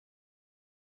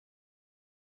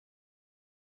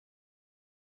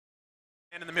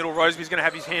And in the middle, Roseby's going to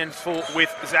have his hand full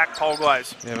with Zach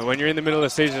Polglaze. Yeah, but when you're in the middle of the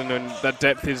season and that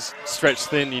depth is stretched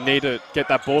thin, you need to get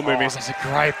that ball moving. It's a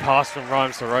great pass from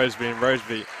Rhymes to Roseby, and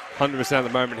Roseby, 100% at the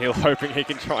moment, he's hoping he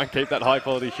can try and keep that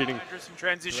high-quality shooting. Interesting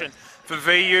transition for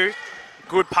VU.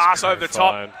 Good pass over the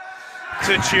top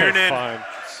to Tunin.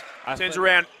 Turns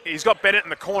around. He's got Bennett in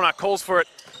the corner. Calls for it.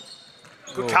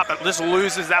 Good cut, but just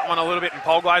loses that one a little bit, and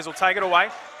Polglaze will take it away.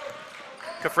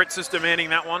 Kafritzis demanding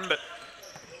that one, but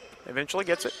eventually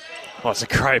gets it. Oh, it's a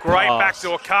great pass.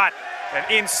 Backdoor cut. And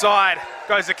inside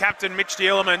goes the captain, Mitch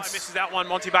Dielemans. Misses that one.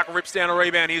 Monty Buck rips down a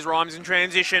rebound. Here's Rhymes in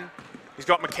transition. He's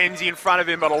got McKenzie in front of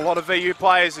him, but a lot of VU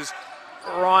players as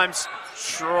Rhymes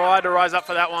tried to rise up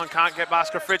for that one. Can't get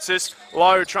past Kafritzis.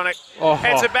 Low trying to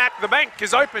heads it back. The bank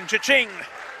is open. Cha-ching.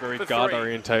 Very guard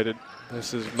orientated.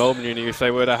 This is Melbourne Uni. If they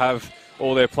were to have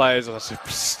all their players,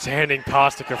 standing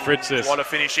past to Kafritzis. What a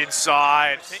finish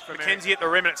inside. McKenzie at the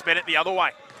rim, and it's Bennett the other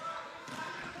way.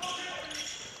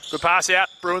 Good pass out.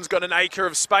 Bruins got an acre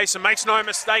of space and makes no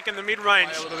mistake in the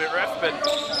mid-range. A little bit ref, but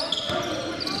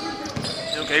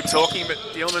he'll keep talking, but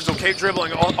Dielemans will keep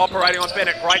dribbling, operating on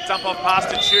Bennett. Great dump off pass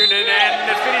to Tunin, and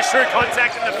the finish through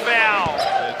contact and the foul.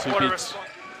 Yeah,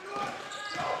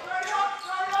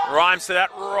 Rhymes to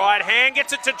that right hand,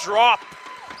 gets it to drop.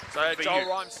 So Joel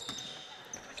Rhymes.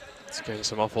 It's getting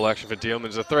some off-ball action for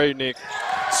Dielemans. A 3, Nick.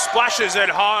 Splashes at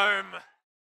home.